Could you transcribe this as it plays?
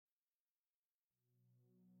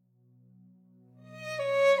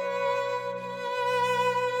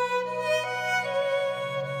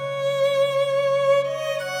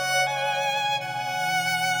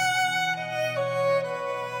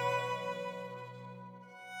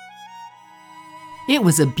It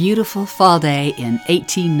was a beautiful fall day in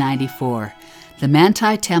 1894. The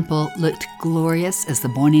Manti Temple looked glorious as the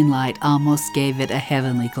morning light almost gave it a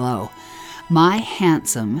heavenly glow. My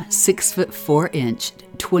handsome 6'4",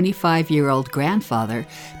 25-year-old grandfather,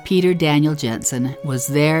 Peter Daniel Jensen, was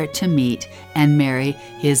there to meet and marry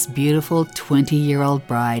his beautiful 20-year-old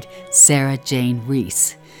bride, Sarah Jane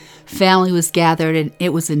Reese. Family was gathered, and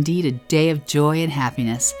it was indeed a day of joy and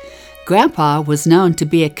happiness. Grandpa was known to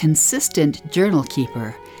be a consistent journal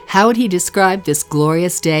keeper. How would he describe this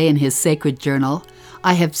glorious day in his sacred journal?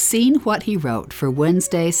 I have seen what he wrote for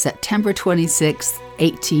Wednesday, September 26,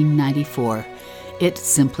 1894. It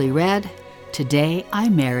simply read, "Today I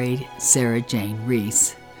married Sarah Jane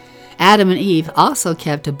Reese." Adam and Eve also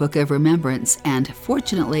kept a book of remembrance, and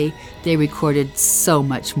fortunately, they recorded so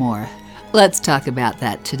much more. Let's talk about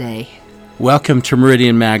that today. Welcome to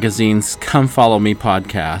Meridian Magazine's Come Follow Me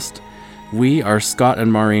podcast. We are Scott and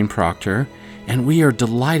Maureen Proctor, and we are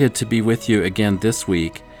delighted to be with you again this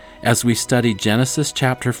week as we study Genesis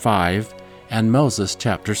chapter 5 and Moses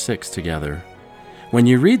chapter 6 together. When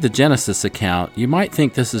you read the Genesis account, you might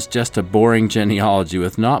think this is just a boring genealogy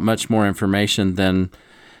with not much more information than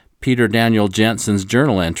Peter Daniel Jensen's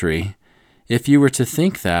journal entry. If you were to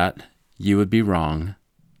think that, you would be wrong.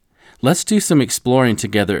 Let's do some exploring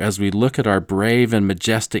together as we look at our brave and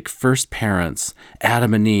majestic first parents,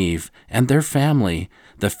 Adam and Eve, and their family,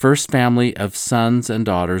 the first family of sons and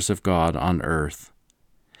daughters of God on earth.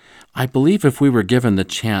 I believe if we were given the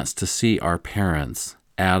chance to see our parents,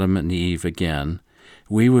 Adam and Eve, again,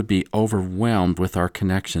 we would be overwhelmed with our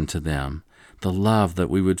connection to them, the love that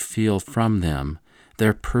we would feel from them,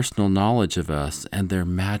 their personal knowledge of us, and their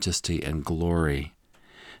majesty and glory.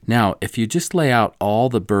 Now, if you just lay out all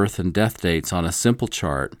the birth and death dates on a simple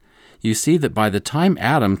chart, you see that by the time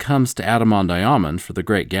Adam comes to Adam-ondi-Ahman for the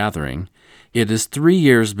Great Gathering, it is 3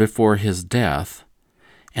 years before his death,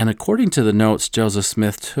 and according to the notes Joseph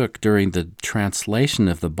Smith took during the translation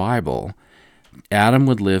of the Bible, Adam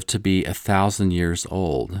would live to be 1,000 years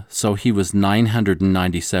old, so he was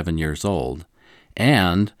 997 years old,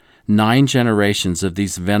 and 9 generations of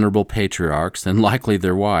these venerable patriarchs, and likely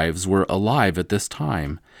their wives, were alive at this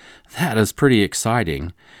time. That is pretty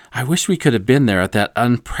exciting. I wish we could have been there at that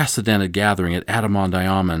unprecedented gathering at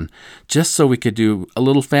Adam-ondi-Ahman, just so we could do a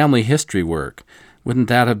little family history work. Wouldn't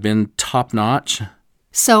that have been top-notch?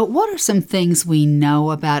 So, what are some things we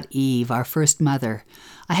know about Eve, our first mother?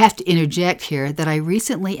 I have to interject here that I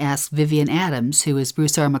recently asked Vivian Adams, who is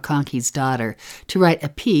Bruce R. McConkie's daughter, to write a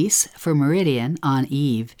piece for Meridian on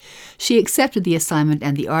Eve. She accepted the assignment,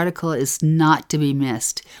 and the article is not to be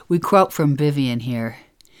missed. We quote from Vivian here.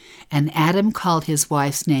 "And Adam called his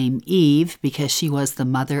wife's name Eve because she was the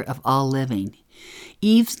mother of all living."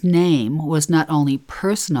 Eve's name was not only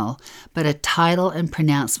personal, but a title and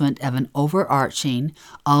pronouncement of an overarching,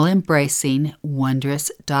 all-embracing, wondrous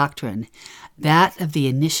doctrine, that of the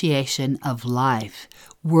initiation of life,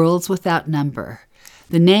 worlds without number.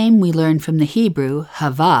 The name we learn from the Hebrew,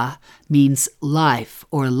 Havah, means life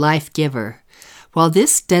or life-giver. While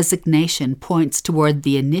this designation points toward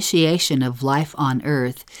the initiation of life on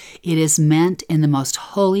earth, it is meant in the most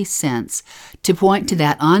holy sense to point to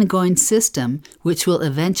that ongoing system which will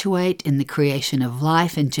eventuate in the creation of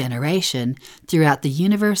life and generation throughout the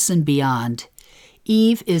universe and beyond.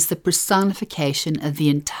 Eve is the personification of the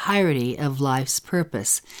entirety of life's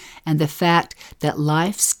purpose, and the fact that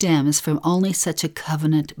life stems from only such a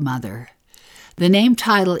covenant mother. The name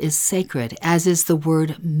title is sacred, as is the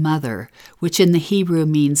word mother, which in the Hebrew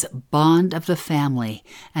means bond of the family,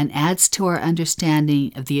 and adds to our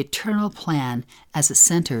understanding of the eternal plan as it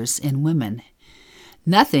centers in women.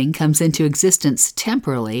 Nothing comes into existence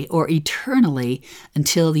temporally or eternally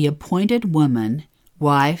until the appointed woman,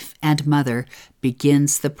 wife, and mother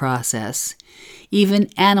begins the process. Even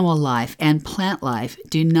animal life and plant life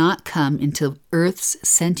do not come into Earth's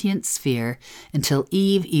sentient sphere until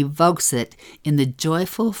Eve evokes it in the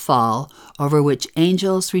joyful fall over which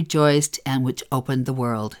angels rejoiced and which opened the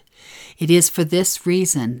world. It is for this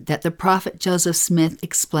reason that the prophet Joseph Smith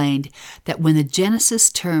explained that when the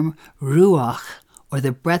Genesis term ruach, or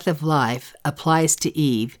the breath of life, applies to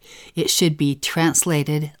Eve, it should be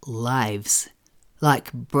translated lives,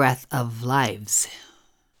 like breath of lives.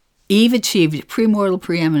 Eve achieved premortal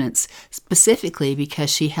preeminence specifically because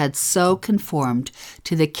she had so conformed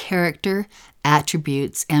to the character,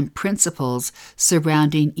 attributes, and principles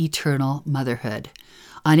surrounding eternal motherhood.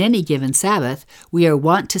 On any given Sabbath, we are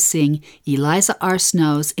wont to sing Eliza R.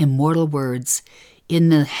 Snow's immortal words, "In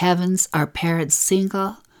the heavens our parents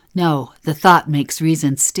single, No, the thought makes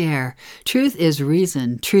reason stare. Truth is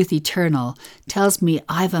reason, truth eternal, tells me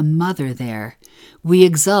I've a mother there. We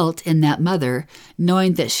exult in that mother,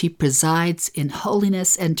 knowing that she presides in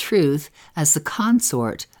holiness and truth as the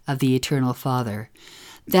consort of the eternal Father.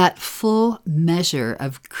 That full measure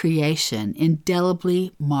of creation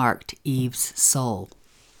indelibly marked Eve's soul.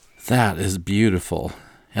 That is beautiful.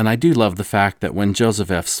 And I do love the fact that when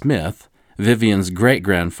Joseph F. Smith, Vivian's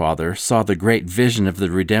great-grandfather, saw the great vision of the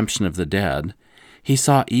redemption of the dead, he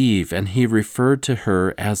saw Eve and he referred to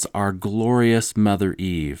her as our glorious Mother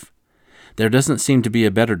Eve. There doesn't seem to be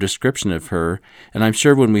a better description of her, and I'm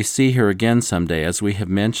sure when we see her again someday, as we have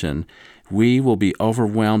mentioned, we will be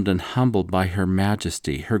overwhelmed and humbled by her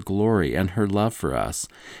majesty, her glory, and her love for us.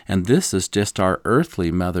 And this is just our earthly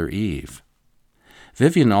Mother Eve.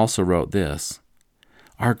 Vivian also wrote this: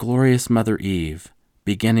 Our glorious Mother Eve,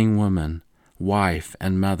 beginning woman, wife,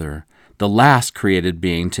 and mother, the last created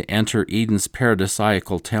being to enter Eden's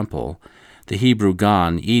paradisiacal temple, the Hebrew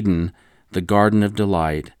Gan, Eden, the garden of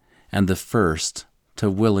delight, and the first to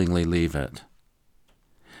willingly leave it.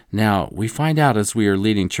 Now, we find out as we are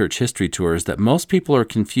leading church history tours that most people are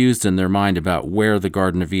confused in their mind about where the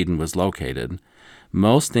Garden of Eden was located.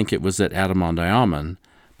 Most think it was at Adam-ondi-Ahman,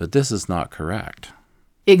 but this is not correct.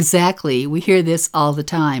 Exactly. We hear this all the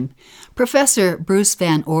time. Professor Bruce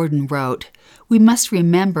Van Orden wrote, "We must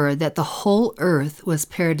remember that the whole earth was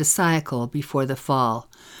paradisiacal before the fall.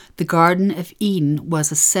 The Garden of Eden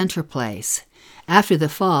was a center place. After the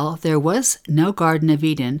fall, there was no Garden of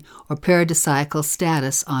Eden or paradisiacal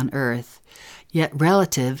status on earth. Yet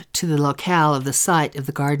relative to the locale of the site of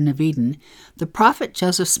the Garden of Eden, the prophet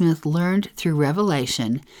Joseph Smith learned through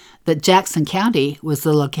revelation that Jackson County was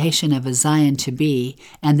the location of a Zion to be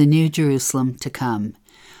and the New Jerusalem to come.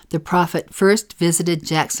 The prophet first visited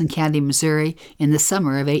Jackson County, Missouri in the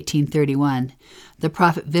summer of 1831. The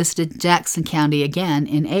prophet visited Jackson County again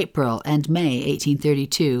in April and May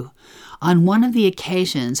 1832. On one of the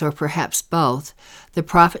occasions, or perhaps both, the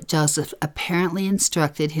prophet Joseph apparently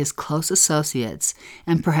instructed his close associates,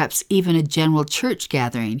 and perhaps even a general church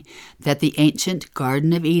gathering, that the ancient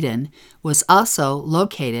Garden of Eden was also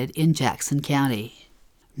located in Jackson County.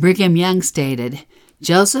 Brigham Young stated,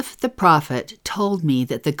 "Joseph the prophet told me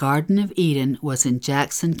that the Garden of Eden was in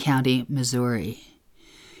Jackson County, Missouri."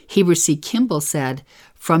 Heber C. Kimball said,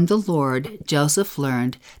 "From the Lord, Joseph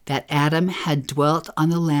learned that Adam had dwelt on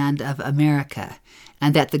the land of America,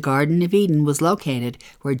 and that the Garden of Eden was located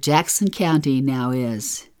where Jackson County now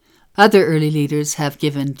is." Other early leaders have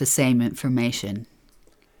given the same information.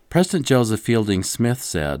 President Joseph Fielding Smith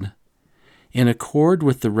said, "In accord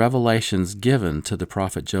with the revelations given to the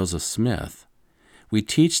prophet Joseph Smith, we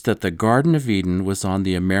teach that the Garden of Eden was on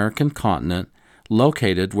the American continent,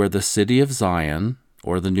 located where the city of Zion,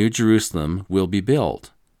 or the New Jerusalem, will be built.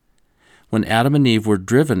 When Adam and Eve were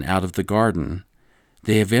driven out of the garden,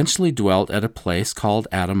 they eventually dwelt at a place called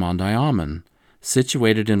Adam-ondi-Ahman,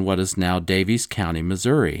 situated in what is now Daviess County,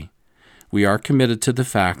 Missouri. We are committed to the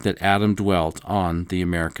fact that Adam dwelt on the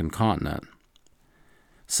American continent."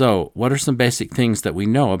 So, what are some basic things that we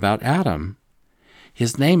know about Adam?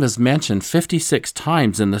 His name is mentioned 56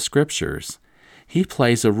 times in the Scriptures. He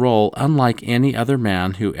plays a role unlike any other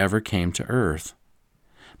man who ever came to earth.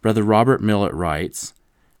 Brother Robert Millett writes,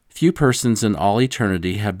 "Few persons in all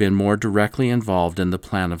eternity have been more directly involved in the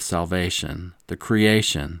plan of salvation, the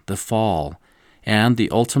creation, the fall, and the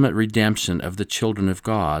ultimate redemption of the children of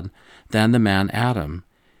God than the man Adam.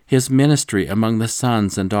 His ministry among the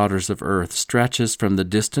sons and daughters of earth stretches from the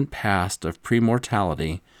distant past of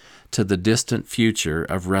premortality to the distant future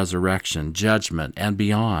of resurrection, judgment, and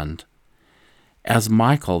beyond. As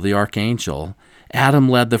Michael, the archangel, Adam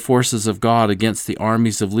led the forces of God against the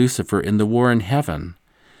armies of Lucifer in the war in heaven.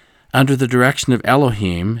 Under the direction of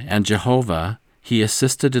Elohim and Jehovah, he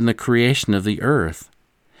assisted in the creation of the earth.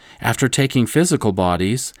 After taking physical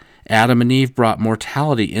bodies, Adam and Eve brought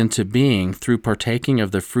mortality into being through partaking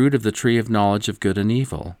of the fruit of the tree of knowledge of good and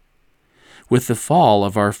evil. With the fall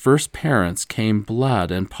of our first parents came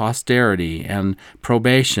blood and posterity and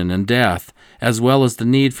probation and death, as well as the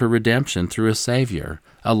need for redemption through a Savior,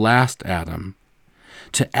 a last Adam.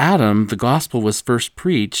 To Adam the gospel was first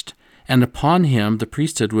preached, and upon him the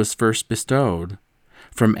priesthood was first bestowed.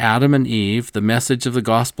 From Adam and Eve, the message of the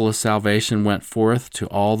gospel of salvation went forth to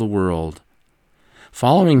all the world.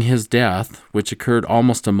 Following his death, which occurred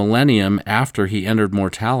almost a millennium after he entered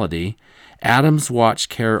mortality, Adam's watch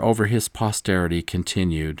care over his posterity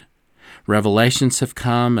continued. Revelations have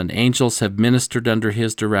come, and angels have ministered under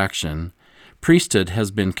his direction. Priesthood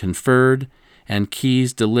has been conferred, and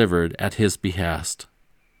keys delivered at his behest.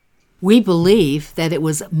 We believe that it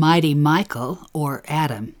was mighty Michael, or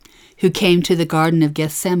Adam, who came to the Garden of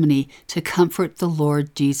Gethsemane to comfort the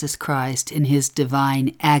Lord Jesus Christ in his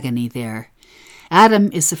divine agony there.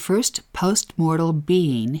 Adam is the first post-mortal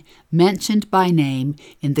being mentioned by name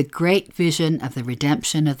in the great vision of the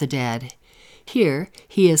redemption of the dead. Here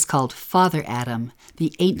he is called Father Adam,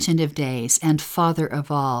 the Ancient of Days and Father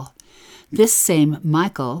of all. This same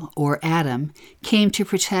Michael, or Adam, came to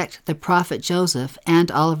protect the prophet Joseph and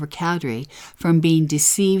Oliver Cowdery from being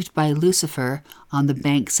deceived by Lucifer on the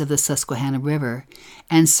banks of the Susquehanna River,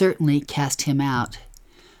 and certainly cast him out.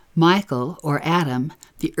 Michael, or Adam,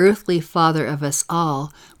 the earthly father of us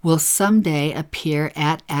all, will someday appear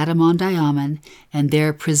at Adam-on-Diamond and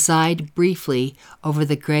there preside briefly over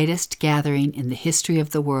the greatest gathering in the history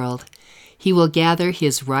of the world. He will gather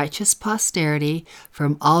his righteous posterity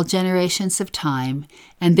from all generations of time,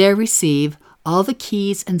 and there receive all the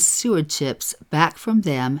keys and stewardships back from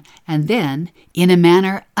them, and then, in a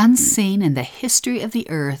manner unseen in the history of the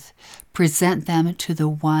earth, present them to the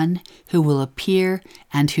one who will appear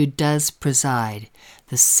and who does preside,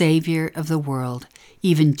 the Savior of the world,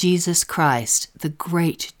 even Jesus Christ, the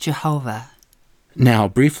great Jehovah. Now,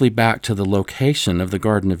 briefly back to the location of the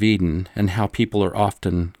Garden of Eden and how people are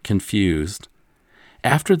often confused.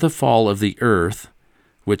 After the fall of the earth,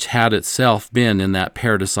 which had itself been in that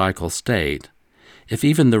paradisiacal state, if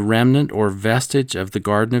even the remnant or vestige of the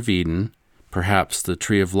Garden of Eden, perhaps the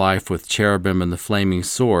tree of life with cherubim and the flaming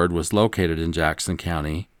sword, was located in Jackson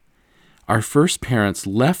County, our first parents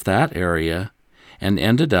left that area and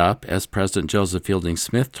ended up, as President Joseph Fielding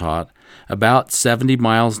Smith taught, about 70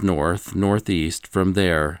 miles northeast from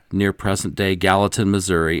there, near present-day Gallatin,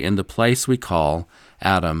 Missouri, in the place we call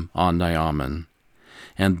Adam-on-Diamond.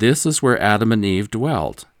 And this is where Adam and Eve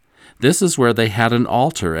dwelt. This is where they had an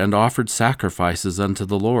altar and offered sacrifices unto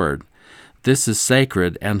the Lord. This is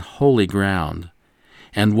sacred and holy ground.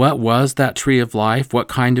 And what was that tree of life? What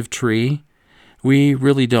kind of tree? We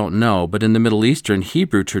really don't know, but in the Middle Eastern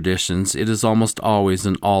Hebrew traditions, it is almost always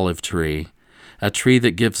an olive tree, a tree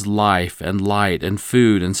that gives life and light and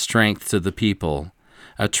food and strength to the people,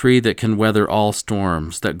 a tree that can weather all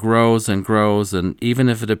storms, that grows and grows, and even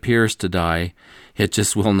if it appears to die, it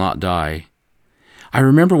just will not die. I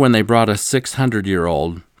remember when they brought a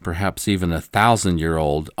 600-year-old, perhaps even a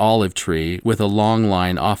 1,000-year-old olive tree with a long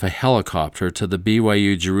line off a helicopter to the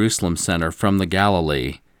BYU Jerusalem Center from the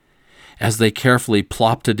Galilee. As they carefully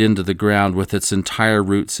plopped it into the ground with its entire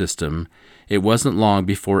root system, it wasn't long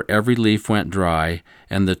before every leaf went dry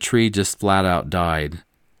and the tree just flat out died.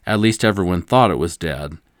 At least everyone thought it was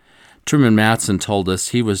dead. Truman Matson told us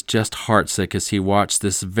he was just heartsick as he watched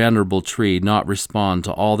this venerable tree not respond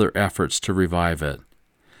to all their efforts to revive it.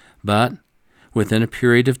 But, within a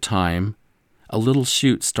period of time, a little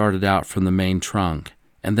shoot started out from the main trunk,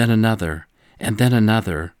 and then another, and then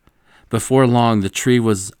another. Before long, the tree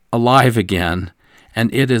was alive again,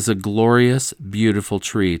 and it is a glorious, beautiful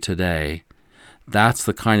tree today. That's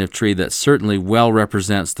the kind of tree that certainly well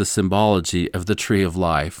represents the symbology of the tree of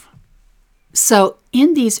life. So,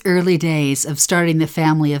 in these early days of starting the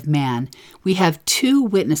family of man, we have two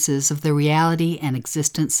witnesses of the reality and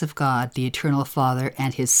existence of God, the Eternal Father,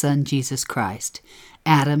 and His Son, Jesus Christ,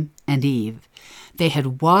 Adam and Eve. They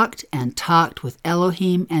had walked and talked with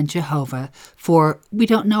Elohim and Jehovah for we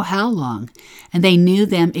don't know how long, and they knew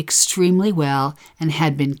them extremely well and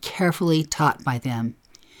had been carefully taught by them.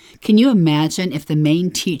 Can you imagine if the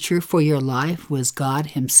main teacher for your life was God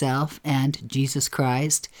Himself and Jesus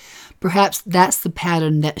Christ? Perhaps that's the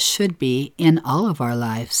pattern that should be in all of our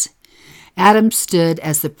lives. Adam stood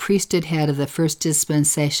as the priesthood head of the first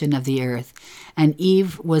dispensation of the earth, and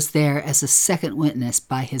Eve was there as a second witness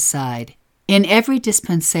by his side. In every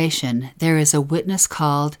dispensation, there is a witness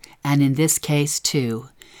called, and in this case, two.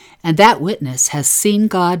 And that witness has seen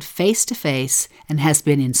God face to face and has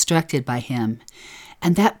been instructed by Him.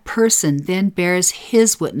 And that person then bears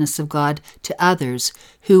his witness of God to others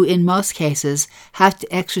who, in most cases, have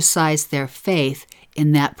to exercise their faith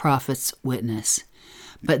in that prophet's witness.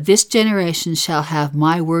 But this generation shall have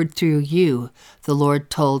my word through you, the Lord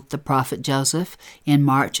told the prophet Joseph in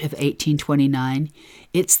March of 1829.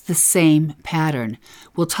 It's the same pattern.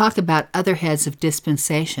 We'll talk about other heads of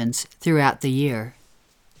dispensations throughout the year.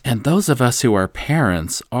 And those of us who are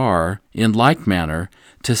parents are, in like manner,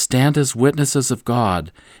 to stand as witnesses of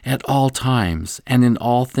God at all times and in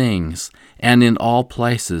all things and in all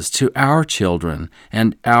places to our children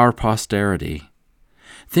and our posterity.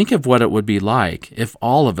 Think of what it would be like if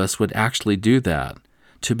all of us would actually do that,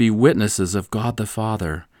 to be witnesses of God the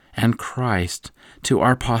Father and Christ to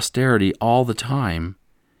our posterity all the time.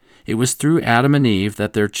 It was through Adam and Eve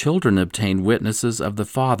that their children obtained witnesses of the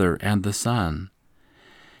Father and the Son.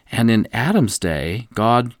 And in Adam's day,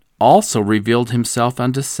 God also revealed himself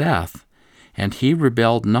unto Seth, and he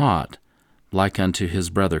rebelled not, like unto his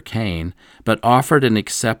brother Cain, but offered an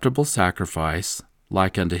acceptable sacrifice,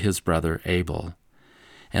 like unto his brother Abel.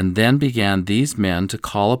 And then began these men to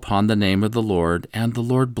call upon the name of the Lord, and the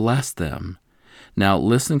Lord blessed them. Now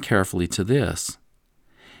listen carefully to this.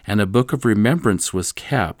 And a book of remembrance was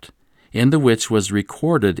kept, in the which was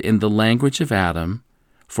recorded in the language of Adam,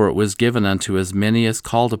 for it was given unto as many as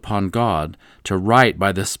called upon God to write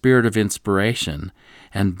by the Spirit of inspiration,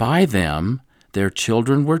 and by them their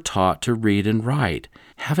children were taught to read and write,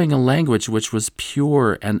 having a language which was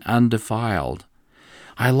pure and undefiled.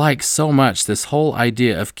 I like so much this whole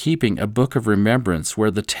idea of keeping a book of remembrance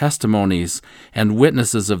where the testimonies and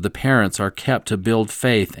witnesses of the parents are kept to build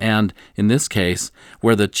faith and, in this case,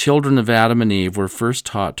 where the children of Adam and Eve were first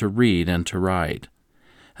taught to read and to write.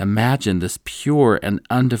 Imagine this pure and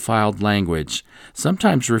undefiled language,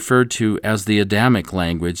 sometimes referred to as the Adamic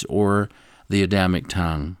language or the Adamic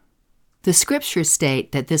tongue. The Scriptures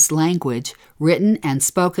state that this language, written and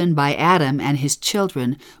spoken by Adam and his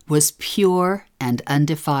children, was pure and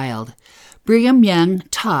undefiled. Brigham Young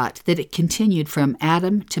taught that it continued from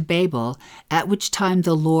Adam to Babel, at which time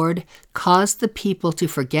the Lord caused the people to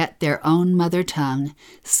forget their own mother tongue,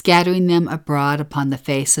 scattering them abroad upon the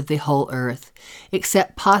face of the whole earth,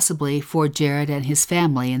 except possibly for Jared and his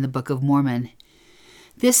family in the Book of Mormon.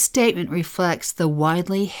 This statement reflects the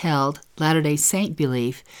widely held Latter-day Saint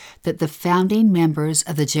belief that the founding members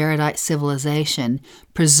of the Jaredite civilization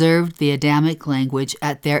preserved the Adamic language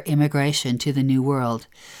at their immigration to the New World.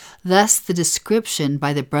 Thus, the description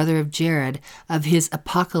by the brother of Jared of his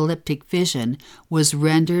apocalyptic vision was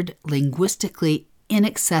rendered linguistically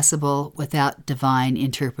inaccessible without divine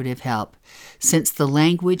interpretive help, since the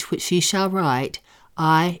language which he shall write,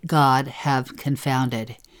 I, God, have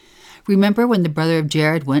confounded. Remember when the brother of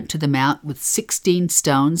Jared went to the mount with 16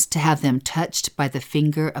 stones to have them touched by the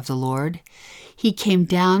finger of the Lord? He came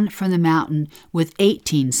down from the mountain with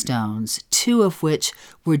 18 stones, 2 of which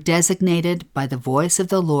were designated by the voice of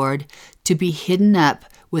the Lord to be hidden up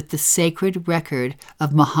with the sacred record of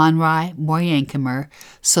Mahonri Moryankumer,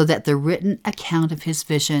 so that the written account of his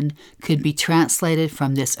vision could be translated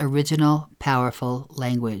from this original powerful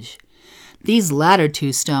language. These latter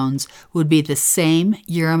 2 stones would be the same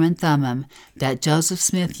Urim and Thummim that Joseph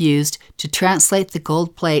Smith used to translate the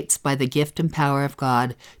gold plates by the gift and power of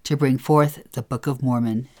God to bring forth the Book of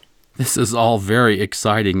Mormon. This is all very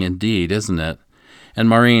exciting indeed, isn't it? And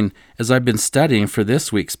Maureen, as I've been studying for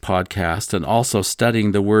this week's podcast and also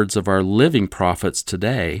studying the words of our living prophets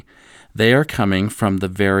today, they are coming from the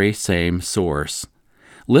very same source.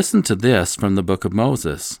 Listen to this from the book of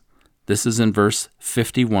Moses. This is in verse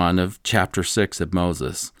 51 of chapter 6 of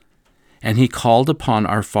Moses. And he called upon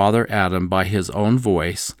our father Adam by his own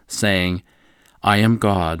voice, saying, I am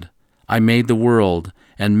God. I made the world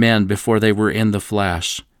and men before they were in the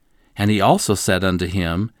flesh. And he also said unto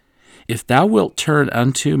him, If thou wilt turn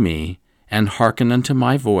unto me, and hearken unto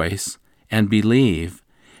my voice, and believe,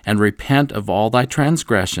 and repent of all thy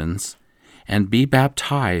transgressions, and be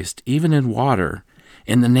baptized, even in water,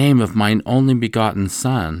 in the name of mine only begotten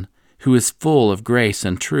Son, who is full of grace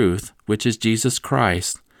and truth, which is Jesus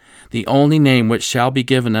Christ, the only name which shall be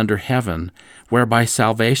given under heaven, whereby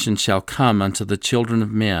salvation shall come unto the children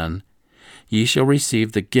of men, ye shall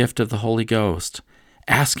receive the gift of the Holy Ghost,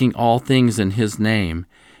 asking all things in his name,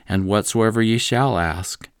 and whatsoever ye shall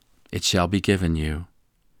ask, it shall be given you.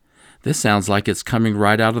 This sounds like it's coming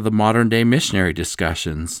right out of the modern-day missionary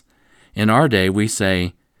discussions. In our day, we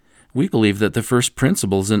say, we believe that the first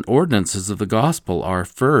principles and ordinances of the gospel are,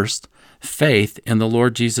 first, faith in the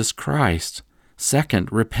Lord Jesus Christ;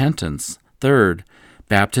 second, repentance; third,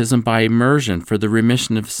 baptism by immersion for the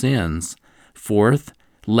remission of sins; fourth,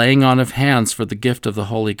 laying on of hands for the gift of the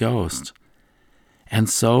Holy Ghost. And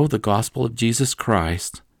so the gospel of Jesus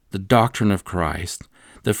Christ, the doctrine of Christ,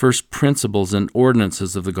 the first principles and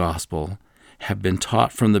ordinances of the gospel, have been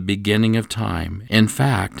taught from the beginning of time. In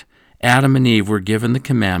fact, Adam and Eve were given the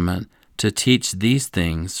commandment to teach these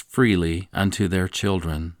things freely unto their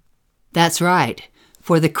children. That's right.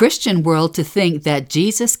 For the Christian world to think that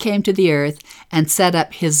Jesus came to the earth and set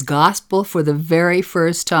up his gospel for the very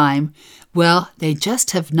first time, well, they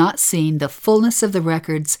just have not seen the fullness of the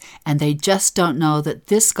records, and they just don't know that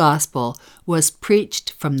this gospel was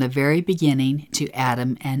preached from the very beginning to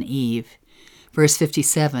Adam and Eve. Verse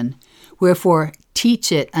 57, Wherefore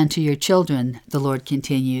teach it unto your children, the Lord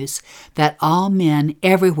continues, that all men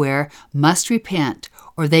everywhere must repent,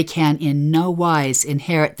 or they can in no wise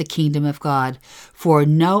inherit the kingdom of God. For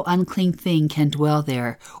no unclean thing can dwell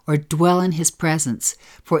there, or dwell in his presence.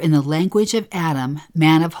 For in the language of Adam,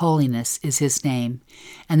 man of holiness is his name.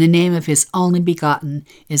 And the name of his only begotten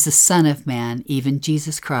is the Son of Man, even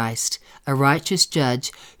Jesus Christ, a righteous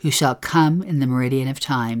judge who shall come in the meridian of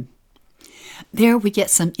time. There we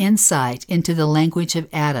get some insight into the language of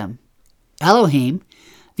Adam. Elohim,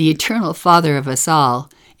 the eternal Father of us all,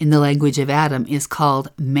 in the language of Adam, is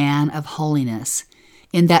called Man of Holiness.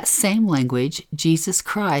 In that same language, Jesus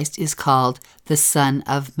Christ is called the Son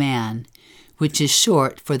of Man, which is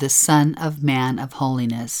short for the Son of Man of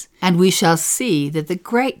Holiness. And we shall see that the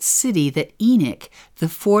great city that Enoch, the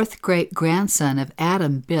fourth great-grandson of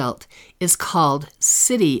Adam, built is called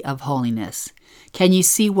City of Holiness. Can you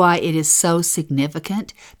see why it is so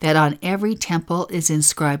significant that on every temple is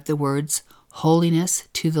inscribed the words, Holiness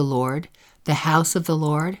to the Lord, the house of the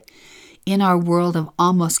Lord? In our world of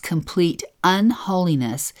almost complete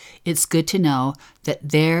unholiness, it's good to know that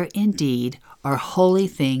there indeed are holy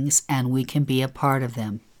things and we can be a part of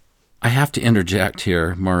them. I have to interject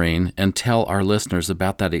here, Maureen, and tell our listeners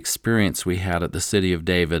about that experience we had at the City of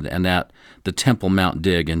David and at the Temple Mount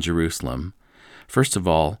Dig in Jerusalem. First of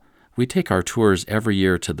all, we take our tours every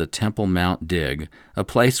year to the Temple Mount Dig, a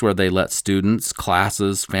place where they let students,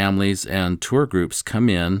 classes, families, and tour groups come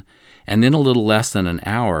in, and in a little less than an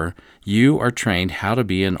hour, you are trained how to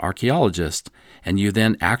be an archaeologist, and you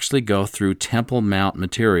then actually go through Temple Mount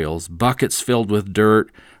materials, buckets filled with dirt,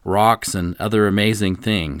 rocks, and other amazing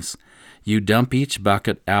things. You dump each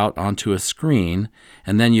bucket out onto a screen,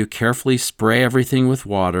 and then you carefully spray everything with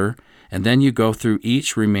water, and then you go through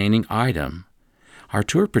each remaining item. Our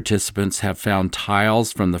tour participants have found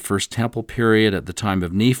tiles from the First Temple period at the time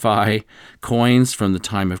of Nephi, coins from the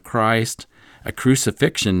time of Christ, a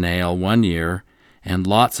crucifixion nail one year, and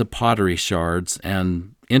lots of pottery shards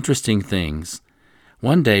and interesting things.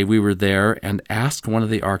 One day we were there and asked one of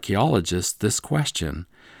the archaeologists this question: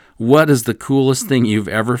 "What is the coolest thing you've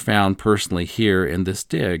ever found personally here in this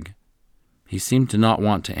dig?" He seemed to not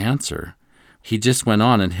want to answer. He just went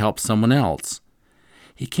on and helped someone else.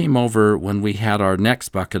 He came over when we had our next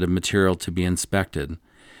bucket of material to be inspected.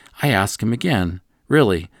 I asked him again,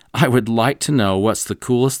 "Really, I would like to know what's the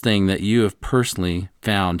coolest thing that you have personally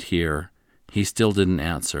found here." He still didn't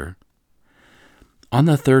answer. On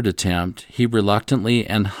the third attempt, he reluctantly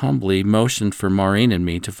and humbly motioned for Maureen and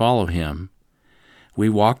me to follow him. We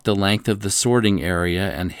walked the length of the sorting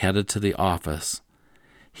area and headed to the office.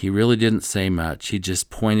 He really didn't say much. He just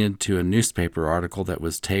pointed to a newspaper article that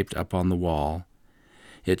was taped up on the wall.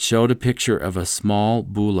 It showed a picture of a small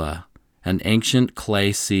bulla, an ancient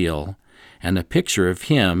clay seal, and a picture of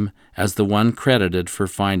him as the one credited for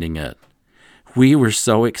finding it. We were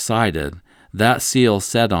so excited. That seal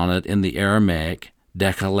said on it in the Aramaic,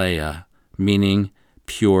 Dekaleia, meaning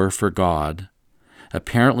pure for God.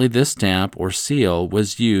 Apparently this stamp or seal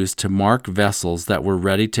was used to mark vessels that were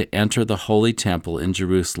ready to enter the Holy Temple in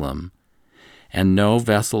Jerusalem. And no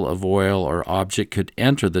vessel of oil or object could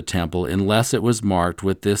enter the temple unless it was marked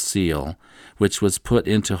with this seal, which was put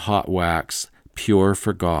into hot wax, pure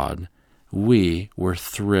for God. We were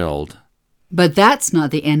thrilled. But that's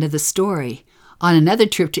not the end of the story. On another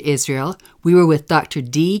trip to Israel, we were with Dr.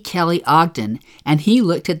 D. Kelly Ogden, and he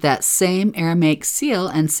looked at that same Aramaic seal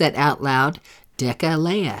and said out loud,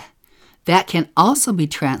 Dekaleia. That can also be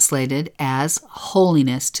translated as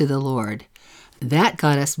holiness to the Lord. That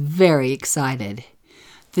got us very excited.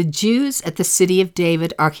 The Jews at the City of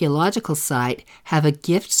David archaeological site have a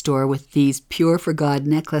gift store with these Pure for God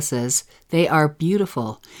necklaces. They are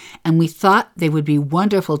beautiful, and we thought they would be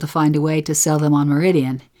wonderful to find a way to sell them on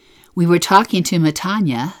Meridian. We were talking to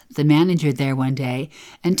Matanya, the manager there, one day,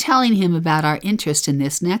 and telling him about our interest in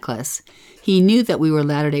this necklace. He knew that we were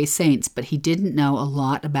Latter-day Saints, but he didn't know a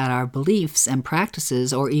lot about our beliefs and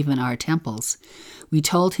practices or even our temples. We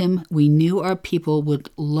told him we knew our people would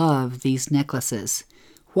love these necklaces.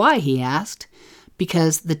 Why, he asked.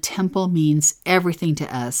 Because the temple means everything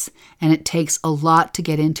to us, and it takes a lot to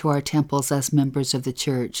get into our temples as members of the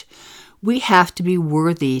church. We have to be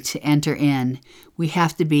worthy to enter in. We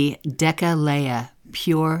have to be Dekaleia,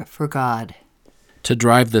 pure for God. To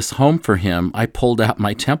drive this home for him, I pulled out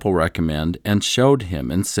my temple recommend and showed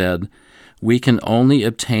him and said, "We can only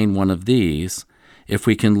obtain one of these if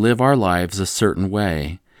we can live our lives a certain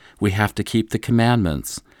way. We have to keep the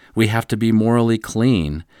commandments. We have to be morally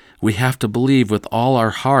clean. We have to believe with all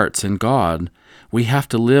our hearts in God. We have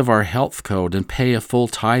to live our health code and pay a full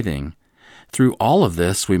tithing. Through all of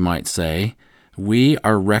this, we might say, we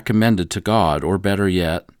are recommended to God, or better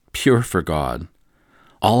yet, pure for God."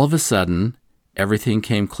 All of a sudden, everything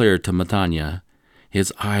came clear to Matanya.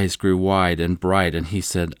 His eyes grew wide and bright, and he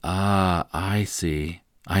said, "Ah, I see.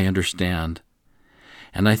 I understand."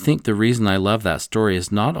 And I think the reason I love that story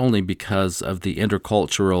is not only because of the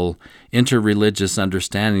intercultural, interreligious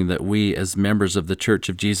understanding that we as members of the Church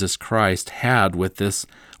of Jesus Christ had with this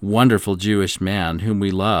wonderful Jewish man whom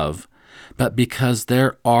we love, but because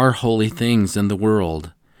there are holy things in the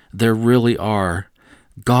world. There really are.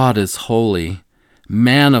 God is holy.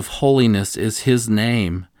 Man of holiness is his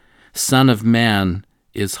name. Son of Man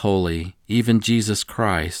is holy, even Jesus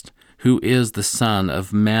Christ, who is the Son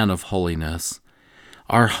of Man of holiness.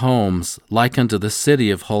 Our homes, like unto the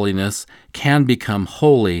city of holiness, can become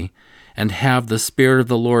holy and have the Spirit of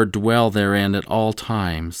the Lord dwell therein at all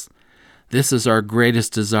times. This is our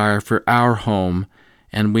greatest desire for our home,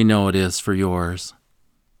 and we know it is for yours.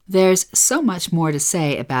 There's so much more to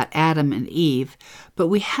say about Adam and Eve, but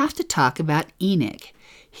we have to talk about Enoch.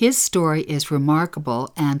 His story is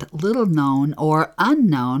remarkable and little known or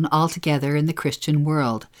unknown altogether in the Christian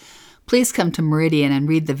world. Please come to Meridian and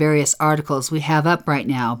read the various articles we have up right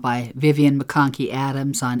now by Vivian McConkey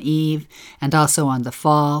Adams on Eve and also on the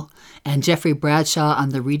fall, and Jeffrey Bradshaw on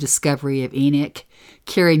the rediscovery of Enoch,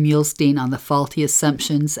 Carrie Muhlstein on the faulty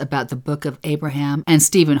assumptions about the Book of Abraham, and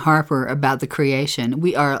Stephen Harper about the creation.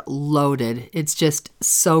 We are loaded. It's just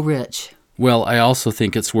so rich. Well, I also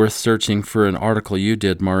think it's worth searching for an article you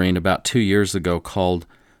did, Maureen, about 2 years ago called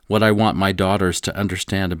What I Want My Daughters to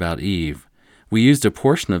Understand About Eve. We used a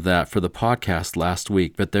portion of that for the podcast last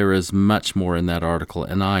week, but there is much more in that article,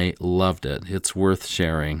 and I loved it. It's worth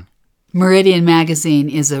sharing. Meridian Magazine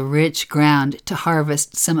is a rich ground to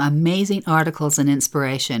harvest some amazing articles and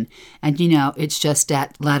inspiration, and it's just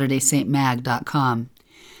at latterdaysaintmag.com.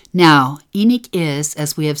 Now, Enoch is,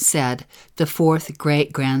 as we have said, the fourth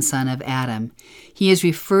great-grandson of Adam. He is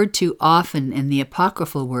referred to often in the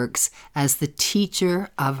apocryphal works as the teacher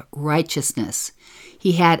of righteousness.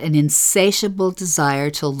 He had an insatiable desire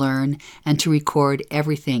to learn and to record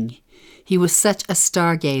everything. He was such a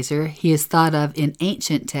stargazer, he is thought of in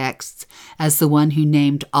ancient texts as the one who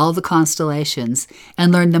named all the constellations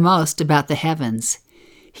and learned the most about the heavens.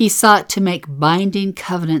 He sought to make binding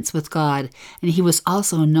covenants with God, and he was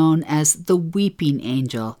also known as the weeping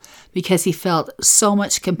angel because he felt so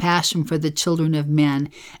much compassion for the children of men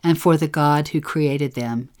and for the God who created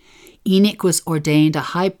them. Enoch was ordained a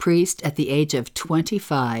high priest at the age of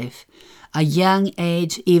 25, a young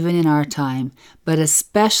age even in our time, but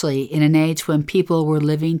especially in an age when people were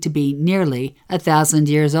living to be nearly 1,000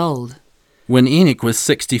 years old. When Enoch was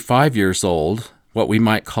 65 years old, what we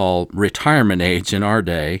might call retirement age in our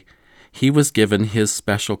day, he was given his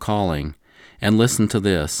special calling. And listen to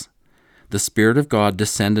this. The Spirit of God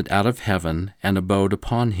descended out of heaven and abode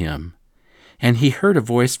upon him. And he heard a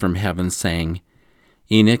voice from heaven saying,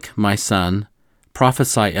 Enoch, my son,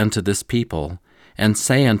 prophesy unto this people, and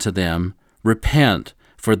say unto them, Repent,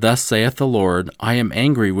 for thus saith the Lord, I am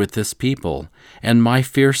angry with this people, and my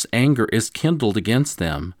fierce anger is kindled against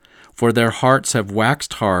them. For their hearts have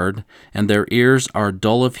waxed hard, and their ears are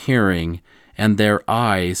dull of hearing, and their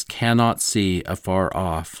eyes cannot see afar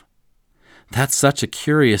off. That's such a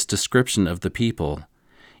curious description of the people.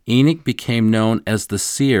 Enoch became known as the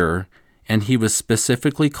seer, and he was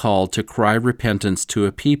specifically called to cry repentance to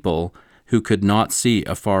a people who could not see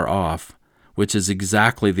afar off, which is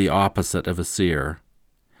exactly the opposite of a seer.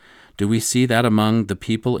 Do we see that among the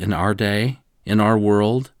people in our day, in our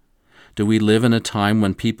world? Do we live in a time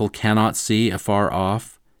when people cannot see afar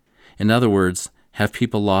off? In other words, have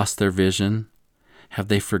people lost their vision? Have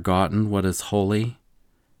they forgotten what is holy?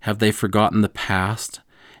 Have they forgotten the past?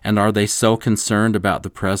 And are they so concerned about the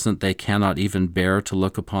present they cannot even bear to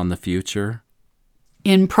look upon the future?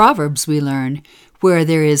 In Proverbs we learn, where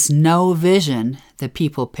there is no vision, the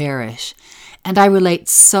people perish. And I relate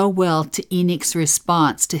so well to Enoch's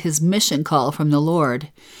response to his mission call from the Lord.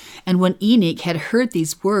 And when Enoch had heard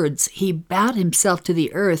these words, he bowed himself to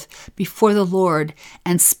the earth before the Lord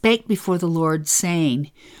and spake before the Lord,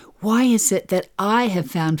 saying, Why is it that I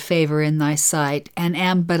have found favor in thy sight, and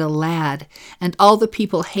am but a lad, and all the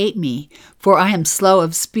people hate me? For I am slow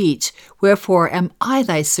of speech, wherefore am I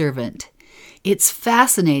thy servant? It's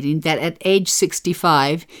fascinating that at age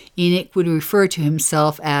 65, Enoch would refer to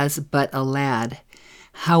himself as but a lad.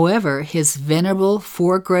 However, his venerable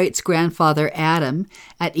four-greats-grandfather Adam,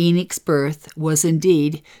 at Enoch's birth, was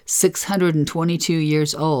indeed 622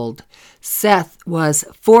 years old. Seth was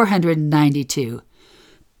 492.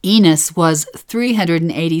 Enos was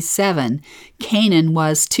 387. Canaan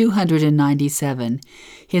was 297.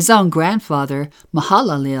 His own grandfather,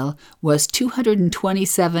 Mahalalel, was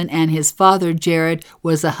 227, and his father, Jared,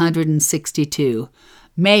 was 162.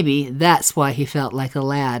 Maybe that's why he felt like a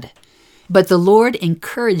lad. But the Lord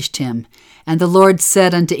encouraged him, and the Lord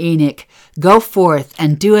said unto Enoch, Go forth,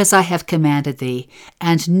 and do as I have commanded thee,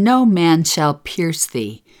 and no man shall pierce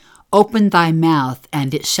thee. Open thy mouth,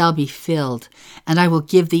 and it shall be filled, and I will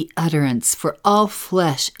give thee utterance, for all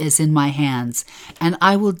flesh is in my hands, and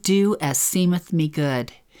I will do as seemeth me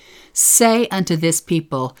good. Say unto this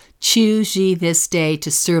people, Choose ye this day to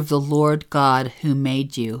serve the Lord God who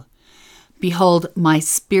made you. Behold, my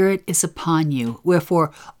spirit is upon you,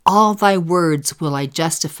 wherefore all thy words will I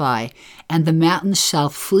justify, and the mountains shall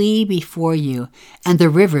flee before you, and the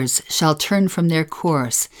rivers shall turn from their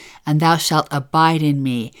course, and thou shalt abide in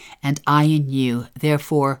me, and I in you,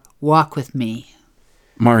 therefore walk with me.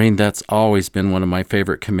 Maureen, that's always been one of my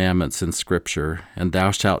favorite commandments in Scripture, and thou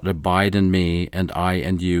shalt abide in me, and I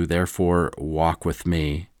in you, therefore walk with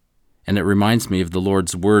me. And it reminds me of the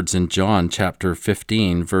Lord's words in John chapter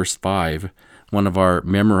 15, verse 5, one of our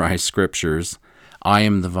memorized scriptures. I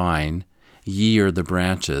am the vine, ye are the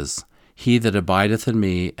branches. He that abideth in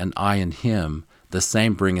me, and I in him, the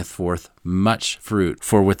same bringeth forth much fruit.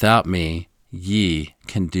 For without me ye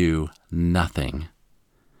can do nothing.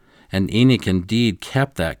 And Enoch indeed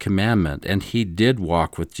kept that commandment, and he did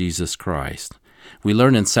walk with Jesus Christ. We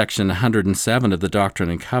learn in section 107 of the Doctrine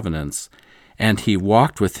and Covenants, and he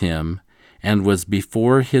walked with him, and was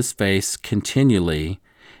before his face continually,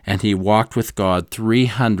 and he walked with God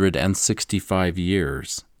 365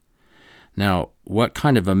 years. Now, what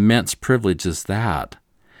kind of immense privilege is that?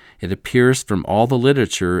 It appears from all the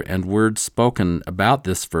literature and words spoken about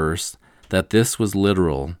this verse that this was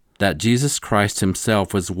literal, that Jesus Christ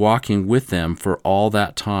himself was walking with them for all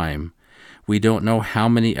that time. We don't know how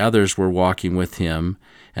many others were walking with him,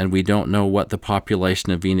 and we don't know what the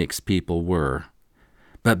population of Enoch's people were.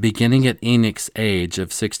 But beginning at Enoch's age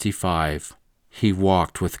of 65, he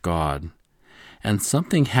walked with God. And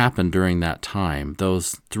something happened during that time,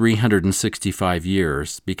 those 365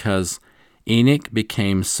 years, because Enoch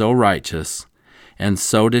became so righteous, and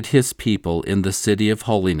so did his people in the city of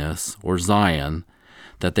holiness, or Zion,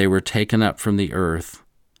 that they were taken up from the earth.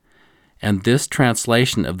 And this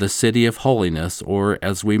translation of the city of holiness, or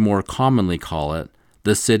as we more commonly call it,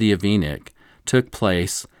 the city of Enoch, took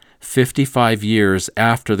place 55 years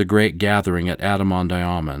after the great gathering at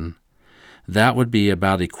Adam-ondi-Ahman. That would be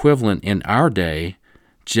about equivalent in our day,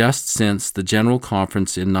 just since the General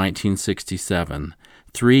Conference in 1967,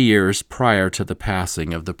 3 years prior to the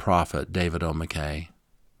passing of the prophet David O. McKay.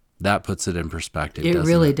 That puts it in perspective, doesn't it? It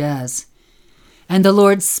really does. And the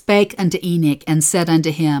Lord spake unto Enoch, and said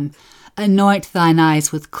unto him, Anoint thine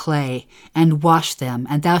eyes with clay, and wash them,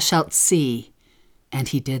 and thou shalt see. And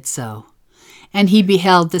he did so. And he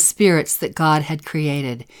beheld the spirits that God had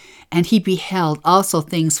created, and he beheld also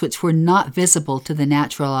things which were not visible to the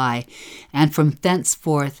natural eye. And from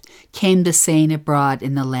thenceforth came the saying abroad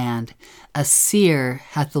in the land, A seer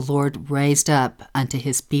hath the Lord raised up unto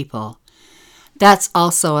his people. That's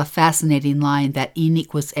also a fascinating line, that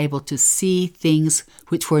Enoch was able to see things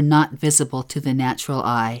which were not visible to the natural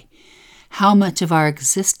eye. How much of our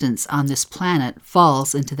existence on this planet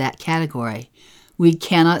falls into that category? We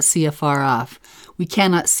cannot see afar off. We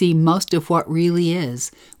cannot see most of what really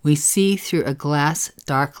is. We see through a glass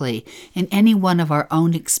darkly, and any one of our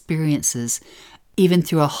own experiences, even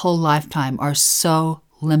through a whole lifetime, are so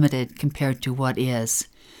limited compared to what is.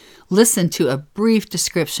 Listen to a brief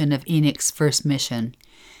description of Enoch's first mission.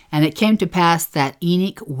 And it came to pass that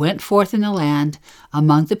Enoch went forth in the land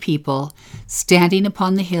among the people, standing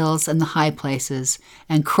upon the hills and the high places,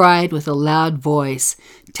 and cried with a loud voice,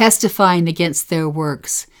 testifying against their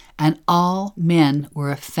works, and all men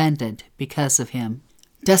were offended because of him.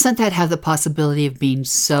 Doesn't that have the possibility of being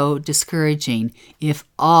so discouraging if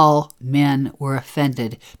all men were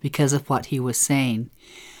offended because of what he was saying?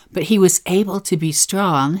 But he was able to be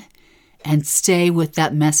strong and stay with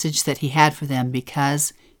that message that he had for them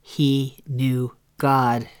because he knew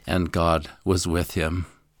God. And God was with him.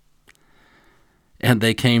 And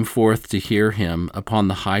they came forth to hear him upon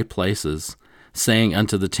the high places, saying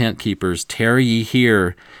unto the tent keepers, Tarry ye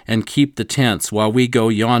here, and keep the tents, while we go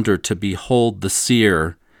yonder to behold the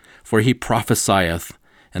seer. For he prophesieth,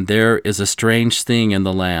 and there is a strange thing in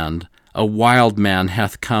the land, a wild man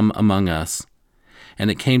hath come among us. And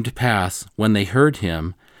it came to pass, when they heard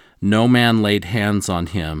him, no man laid hands on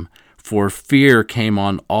him, for fear came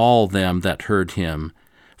on all them that heard him,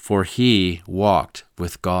 for he walked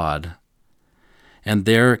with God. And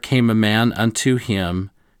there came a man unto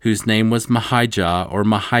him, whose name was Mahijah, or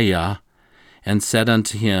Mahiah, and said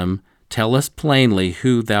unto him, Tell us plainly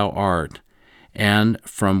who thou art, and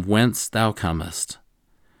from whence thou comest.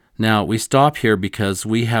 Now, we stop here because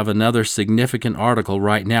we have another significant article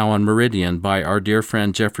right now on Meridian by our dear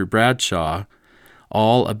friend Jeffrey Bradshaw,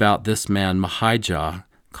 all about this man Mahijah,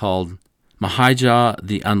 called Mahijah,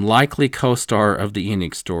 the Unlikely Co-Star of the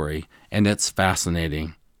Enoch Story, and it's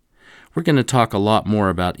fascinating. We're going to talk a lot more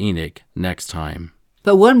about Enoch next time.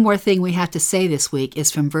 But one more thing we have to say this week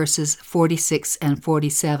is from verses 46 and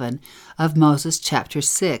 47 of Moses chapter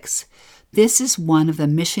 6. This is one of the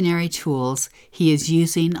missionary tools he is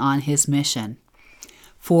using on his mission.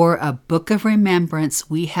 For a book of remembrance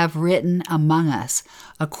we have written among us,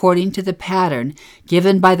 according to the pattern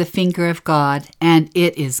given by the finger of God, and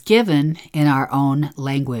it is given in our own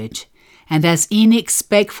language. And as Enoch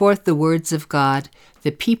spake forth the words of God,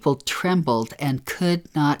 the people trembled and could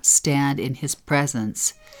not stand in his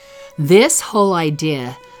presence. This whole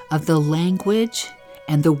idea of the language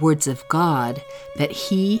and the words of God that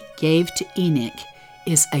he gave to Enoch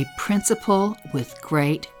is a principle with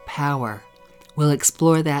great power. We'll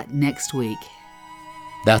explore that next week.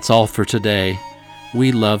 That's all for today.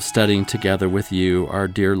 We love studying together with you, our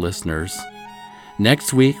dear listeners.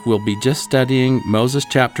 Next week, we'll be just studying Moses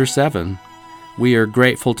chapter 7. We are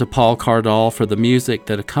grateful to Paul Cardall for the music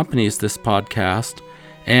that accompanies this podcast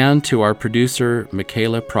and to our producer,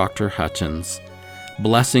 Michaela Proctor Hutchins.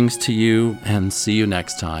 Blessings to you, and see you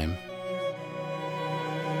next time.